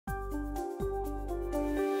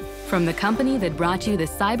From the company that brought you the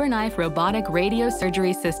CyberKnife robotic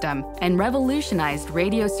radiosurgery system and revolutionized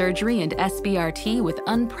radiosurgery and SBRT with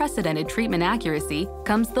unprecedented treatment accuracy,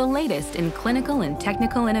 comes the latest in clinical and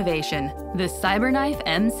technical innovation, the CyberKnife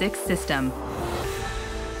M6 system.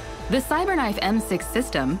 The CyberKnife M6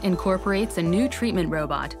 system incorporates a new treatment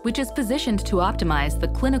robot, which is positioned to optimize the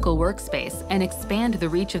clinical workspace and expand the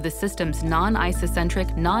reach of the system's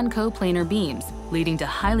non-isocentric, non-coplanar beams, leading to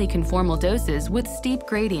highly conformal doses with steep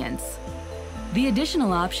gradients. The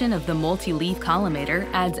additional option of the multi-leaf collimator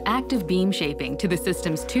adds active beam shaping to the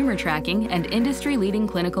system's tumor tracking and industry-leading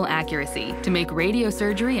clinical accuracy to make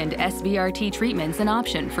radiosurgery and SBRT treatments an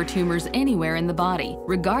option for tumors anywhere in the body,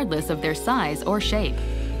 regardless of their size or shape.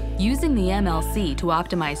 Using the MLC to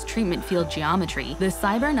optimize treatment field geometry, the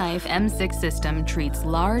CyberKnife M6 system treats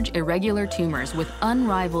large, irregular tumors with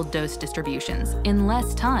unrivaled dose distributions in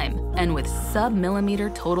less time and with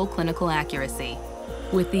sub-millimeter total clinical accuracy.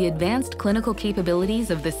 With the advanced clinical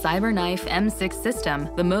capabilities of the CyberKnife M6 system,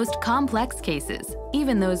 the most complex cases,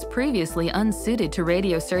 even those previously unsuited to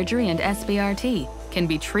radiosurgery and SBRT, can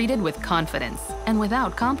be treated with confidence and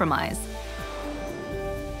without compromise.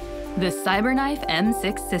 The CyberKnife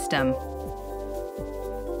M6 system.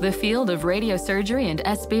 The field of radiosurgery and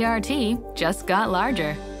SBRT just got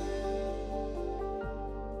larger.